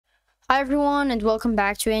Hi everyone, and welcome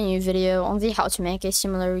back to a new video on the How to Make a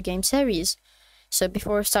Similar Game series. So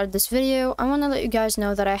before I start this video, I want to let you guys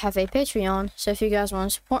know that I have a Patreon, so if you guys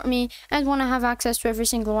want to support me and want to have access to every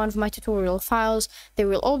single one of my tutorial files, they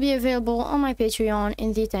will all be available on my Patreon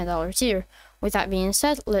in the $10 tier. With that being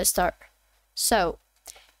said, let's start. So,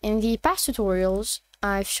 in the past tutorials,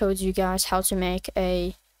 I've showed you guys how to make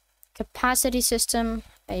a capacity system,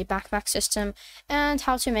 a backpack system, and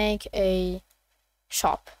how to make a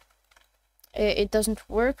shop. It doesn't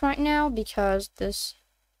work right now because this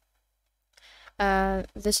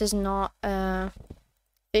is not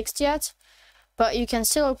fixed yet, but you can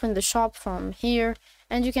still open the shop from here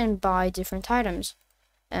and you can buy different items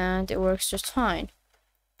and it works just fine.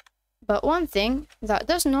 But one thing that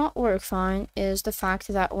does not work fine is the fact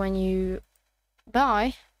that when you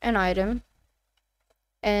buy an item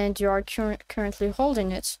and you are currently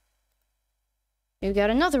holding it, you get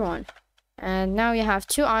another one. And now you have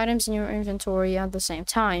two items in your inventory at the same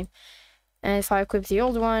time. And if I equip the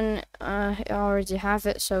old one, I already have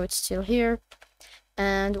it, so it's still here.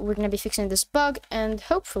 And we're going to be fixing this bug and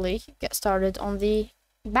hopefully get started on the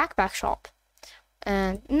backpack shop.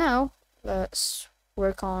 And now, let's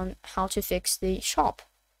work on how to fix the shop.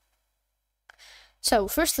 So,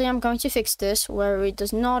 firstly, I'm going to fix this where it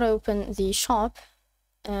does not open the shop.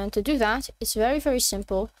 And to do that, it's very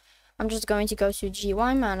simple. I'm just going to go to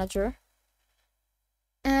GUI Manager.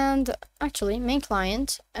 And actually main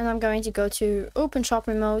client, and I'm going to go to open shop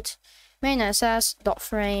remote main ss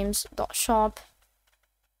 .frames .shop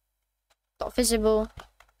 .visible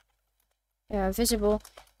visible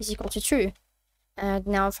is equal to true. And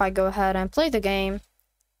now if I go ahead and play the game,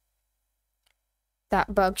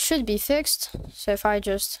 that bug should be fixed. So if I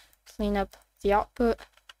just clean up the output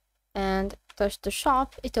and touch the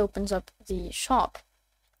shop, it opens up the shop.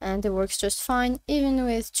 And it works just fine, even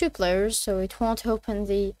with 2 players, so it won't open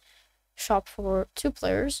the shop for 2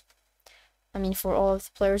 players. I mean, for all of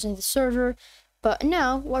the players in the server. But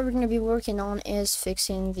now, what we're going to be working on is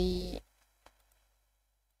fixing the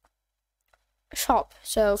shop.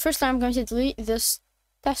 So, firstly, I'm going to delete this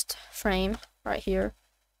test frame right here,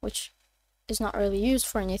 which is not really used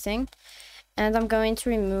for anything. And I'm going to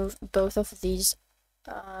remove both of these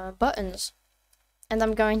buttons. And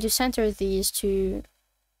I'm going to center these two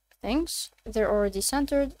things. They're already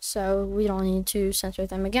centered, so we don't need to center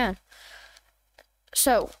them again.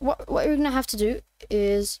 So what you're gonna have to do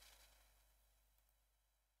is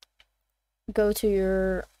go to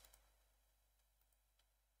your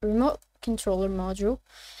remote controller module,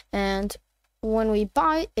 and when we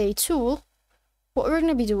buy a tool, what we're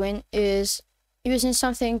gonna be doing is using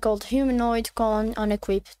something called humanoid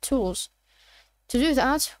unequip tools. To do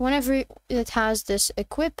that, whenever it has this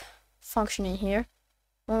equip function in here,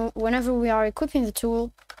 whenever we are equipping the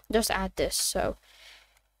tool, just add this. So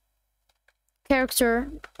character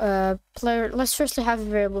player, let's firstly have a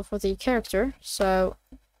variable for the character. So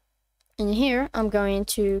in here I'm going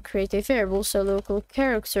to create a variable, so local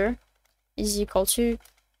character is equal to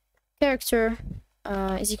character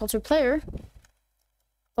is equal to player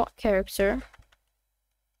dot character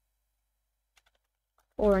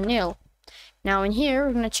or nil. Now in here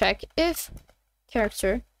we're going to check if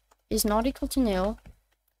character is not equal to nil.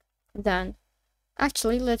 Then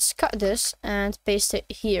actually let's cut this and paste it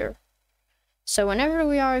here. So whenever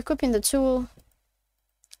we are equipping the tool,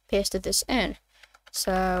 paste this in.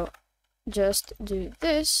 So just do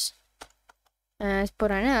this and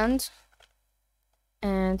put an end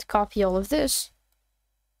and copy all of this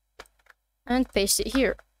and paste it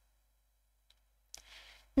here.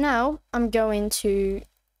 Now I'm going to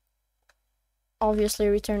obviously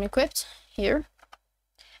return equipped here.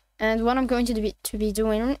 And what I'm going to be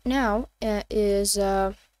doing now is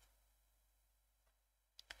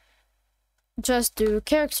just do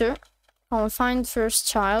character, find first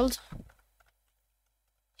child,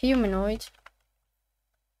 humanoid,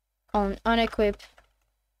 unequip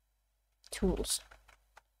tools.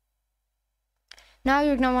 Now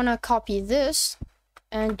you're gonna wanna copy this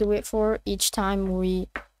and do it for each time we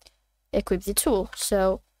equip the tool.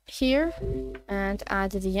 So here, and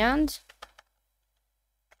add the end.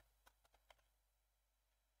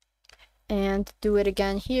 And do it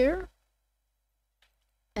again here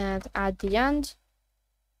and add the end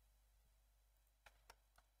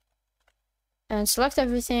and select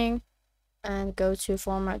everything and go to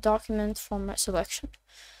format document, format selection.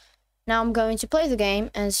 Now I'm going to play the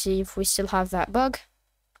game and see if we still have that bug.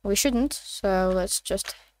 We shouldn't, so let's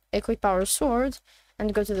just equip our sword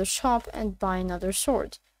and go to the shop and buy another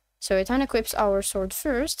sword. So it unequips our sword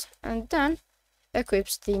first and then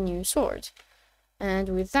equips the new sword. And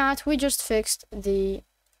with that, we just fixed the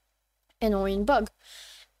annoying bug.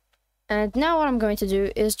 And now what I'm going to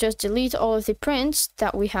do is just delete all of the prints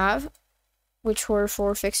that we have, which were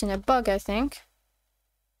for fixing a bug, I think.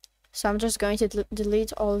 So I'm just going to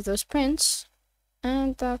delete all of those prints,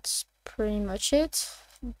 and that's pretty much it.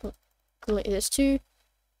 Delete this too,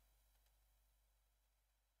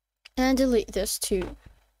 and delete this too.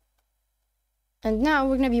 And now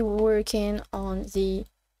we're going to be working on the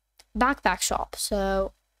backpack shop.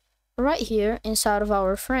 So right here inside of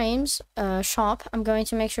our frames shop, I'm going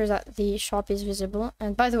to make sure that the shop is visible.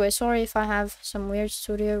 And by the way, sorry if I have some weird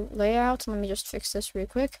studio layout. Let me just fix this real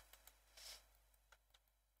quick.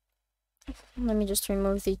 Let me just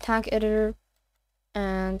remove the tag editor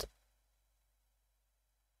and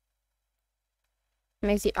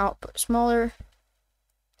make the output smaller.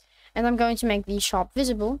 And I'm going to make the shop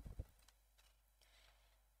visible.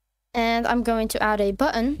 And I'm going to add a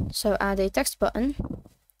button, so add a text button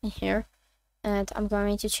in here. And I'm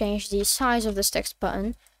going to change the size of this text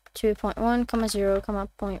button to 0.1, 0,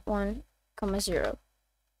 0.1, 0.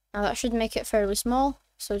 Now that should make it fairly small,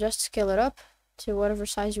 so just scale it up to whatever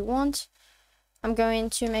size you want. I'm going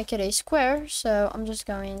to make it a square, so I'm just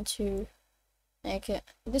going to make it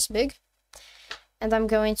this big. And I'm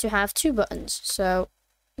going to have two buttons. So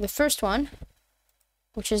the first one,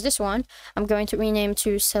 which is this one, I'm going to rename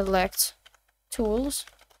to select tools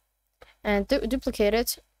and duplicate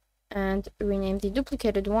it, and rename the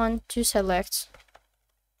duplicated one to select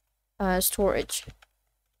storage.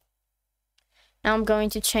 Now I'm going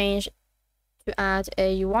to change to add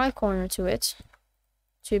a UI corner to it,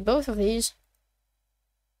 to both of these,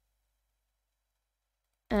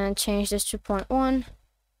 and change this to 0.1.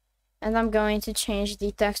 And I'm going to change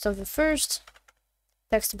the text of the first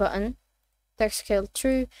text button, text scale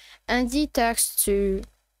true, and the text to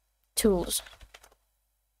tools,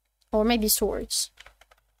 or maybe storage.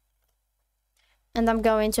 And I'm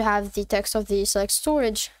going to have the text of the select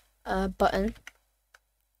storage button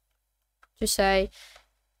to say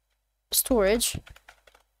storage,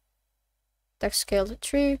 text scale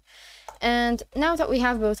true. And now that we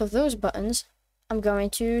have both of those buttons, I'm going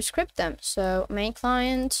to script them. So main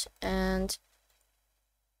client and,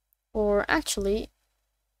 or actually,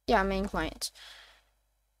 yeah, main client.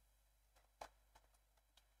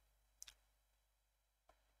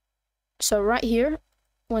 So right here,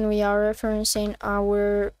 when we are referencing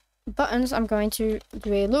our buttons, I'm going to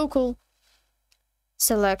do a local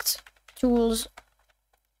select tools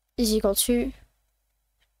is equal to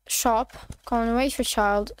shop, wait for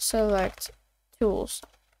child, select tools.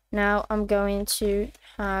 Now I'm going to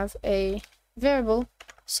have a variable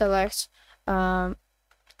select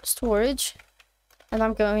storage, and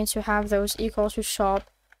I'm going to have those equal to shop,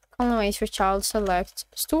 wait for child, select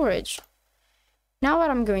storage. Now what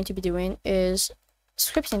I'm going to be doing is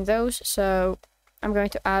scripting those. So I'm going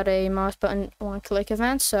to add a mouse button one click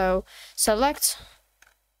event. So select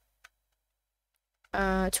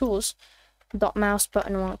tools dot mouse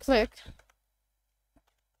button one click,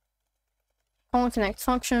 connect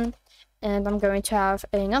function, and I'm going to have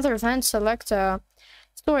another event select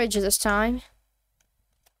storage this time,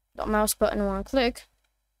 dot mouse button one click,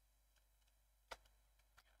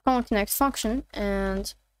 connect function,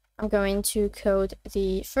 and I'm going to code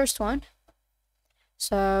the first one.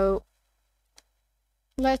 So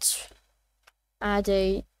let's add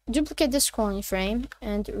a duplicate this scrolling frame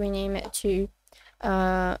and rename it to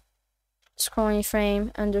scrolling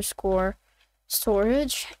frame underscore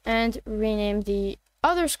storage, and rename the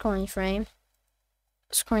other scrolling frame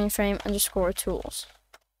underscore tools.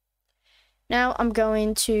 Now I'm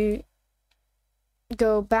going to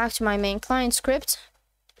go back to my main client script,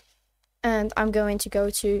 and I'm going to go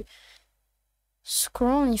to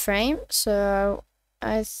scrolling frame. So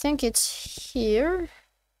I think it's here,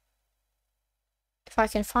 if I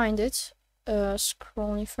can find it.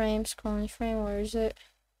 Scrolling frame, where is it?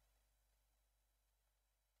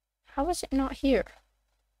 How is it not here?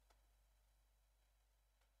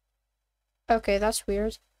 Okay, that's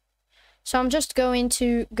weird. So I'm just going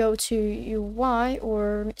to go to UI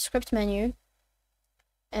or script menu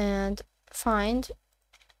and find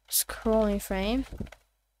scrolling frame.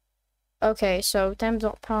 Okay, so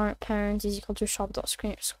temp.parent is equal to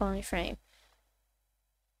shop.scrolling frame.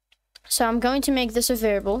 So I'm going to make this a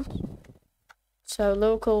variable. So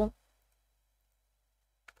local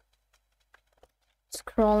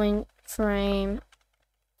scrolling frame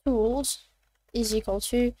tools is equal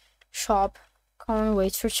to shop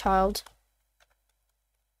wait for child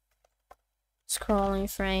scrolling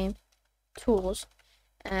frame tools,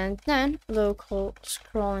 and then local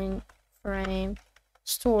scrolling frame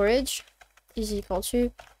storage is equal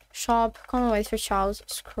to shop wait for child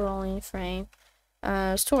scrolling frame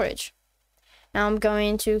storage. Now I'm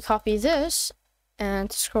going to copy this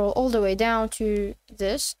and scroll all the way down to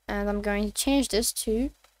this, and I'm going to change this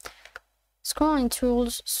to scrolling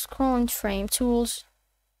tools, scrolling frame tools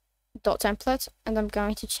dot template, and I'm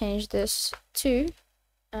going to change this to,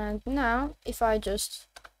 and now if I just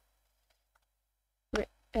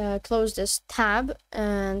close this tab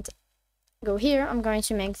and go here, I'm going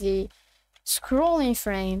to make the scrolling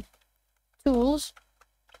frame tools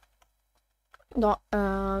dot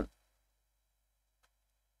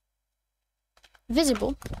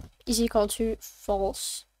visible is equal to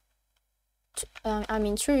false,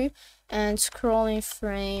 true, and scrolling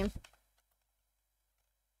frame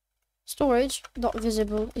storage dot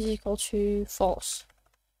visible is equal to false.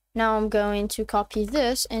 Now I'm going to copy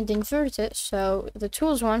this and invert it, so the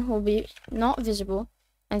tools one will be not visible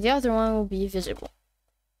and the other one will be visible.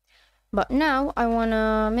 But now I want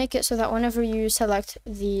to make it so that whenever you select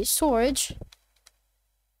the storage,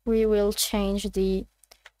 we will change the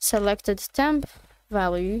selected temp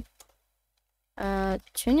value to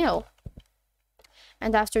nil.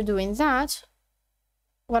 And after doing that,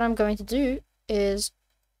 what I'm going to do is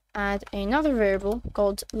add another variable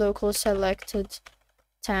called local selected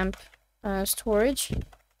temp storage,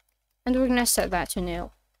 and we're going to set that to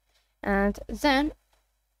nil. And then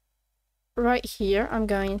right here I'm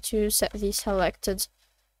going to set the selected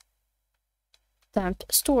temp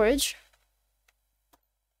storage,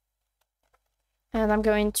 and I'm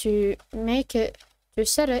going to make it to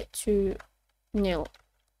set it to nil.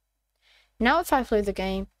 Now if I play the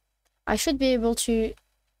game, I should be able to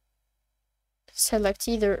select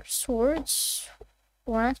either swords,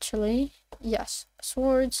 or actually, yes,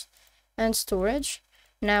 swords and storage.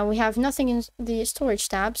 Now we have nothing in the storage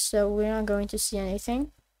tab, so we're not going to see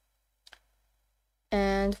anything.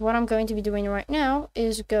 And what I'm going to be doing right now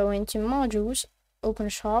is go into modules, open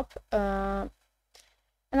shop, and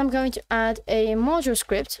I'm going to add a module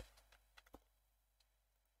script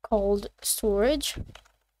called storage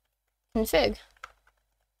config.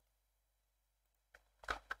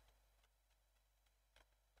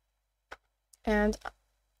 And,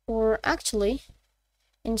 or actually,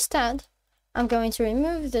 instead, I'm going to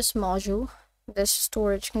remove this module, this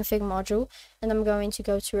storage config module, and I'm going to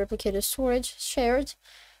go to replicated storage, shared,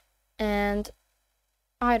 and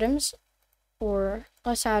items, or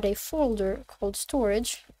let's add a folder called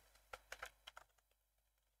storage,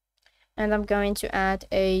 and I'm going to add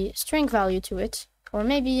a string value to it, or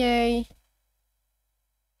maybe a,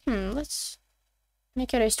 let's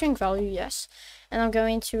make it a string value, yes, and I'm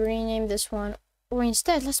going to rename this one, or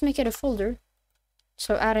instead, let's make it a folder.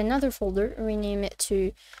 So add another folder, rename it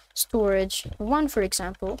to storage1, for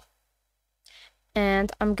example,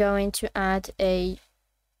 and I'm going to add a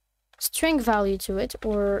string value to it,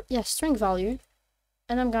 or yes, string value,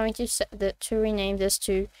 and I'm going to set that to rename this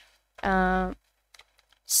to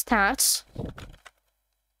stats,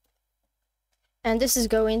 and this is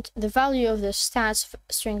going to, the value of the stats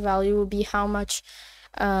string value will be how much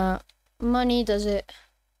money does it,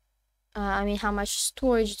 how much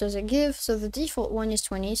storage does it give. So the default one is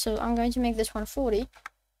 20, so I'm going to make this one 40.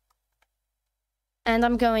 And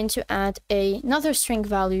I'm going to add another string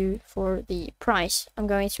value for the price. I'm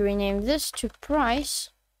going to rename this to price,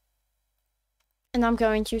 and I'm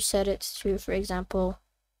going to set it to, for example,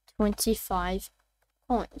 25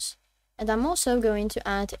 coins. And I'm also going to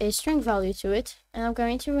add a string value to it, and I'm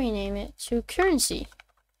going to rename it to currency.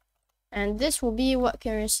 And this will be what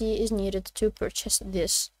currency is needed to purchase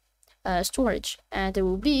this storage, and it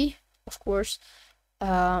will be, of course,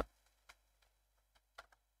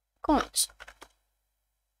 coins.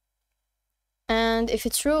 And if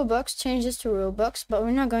it's Robux, change this to Robux, but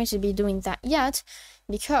we're not going to be doing that yet,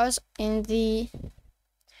 because in the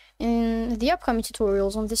upcoming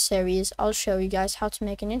tutorials on this series, I'll show you guys how to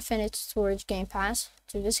make an infinite storage game pass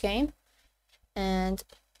to this game. And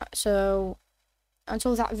so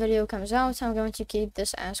until that video comes out, I'm going to keep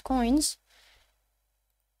this as coins.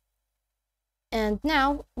 And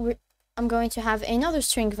now I'm going to have another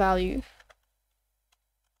string value,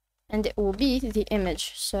 and it will be the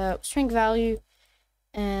image. So string value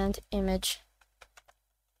and image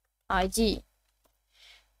ID.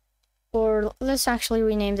 Or let's actually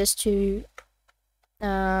rename this to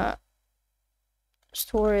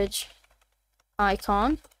storage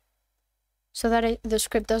icon, so that the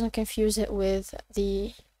script doesn't confuse it with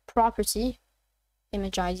the property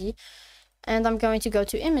image ID. And I'm going to go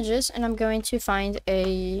to images, and I'm going to find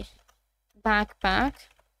a backpack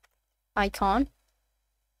icon.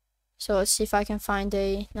 So let's see if I can find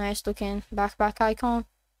a nice looking backpack icon.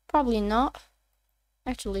 Probably not.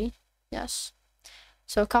 Actually, yes.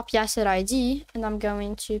 So copy asset ID, and I'm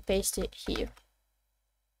going to paste it here.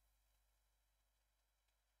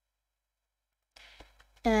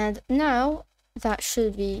 And now that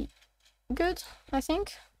should be good, I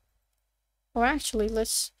think. Or actually,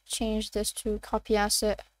 let's change this to copy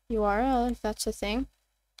asset URL if that's a thing.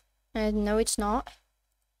 And no, it's not.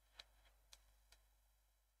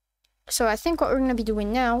 So I think what we're going to be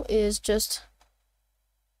doing now is just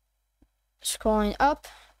scrolling up.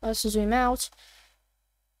 Let's zoom out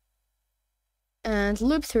and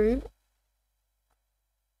loop through.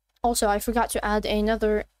 Also, I forgot to add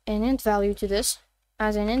an int value to this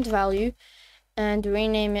as an int value and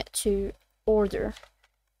rename it to order.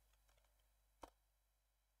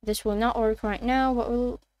 This will not work right now, but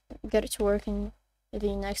we'll get it to work in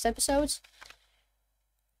the next episodes.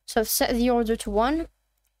 So I've set the order to 1.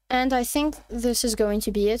 And I think this is going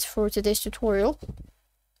to be it for today's tutorial.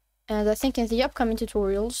 And I think in the upcoming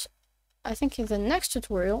tutorials, I think in the next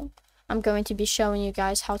tutorial, I'm going to be showing you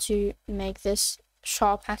guys how to make this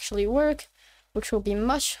shop actually work, which will be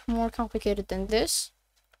much more complicated than this.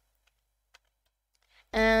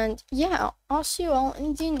 And yeah, I'll see you all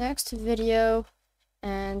in the next video.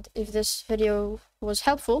 And if this video was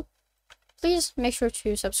helpful, please make sure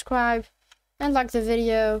to subscribe and like the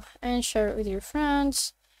video and share it with your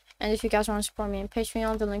friends. And if you guys want to support me on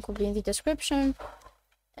Patreon, the link will be in the description.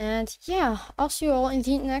 And yeah, I'll see you all in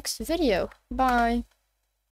the next video. Bye!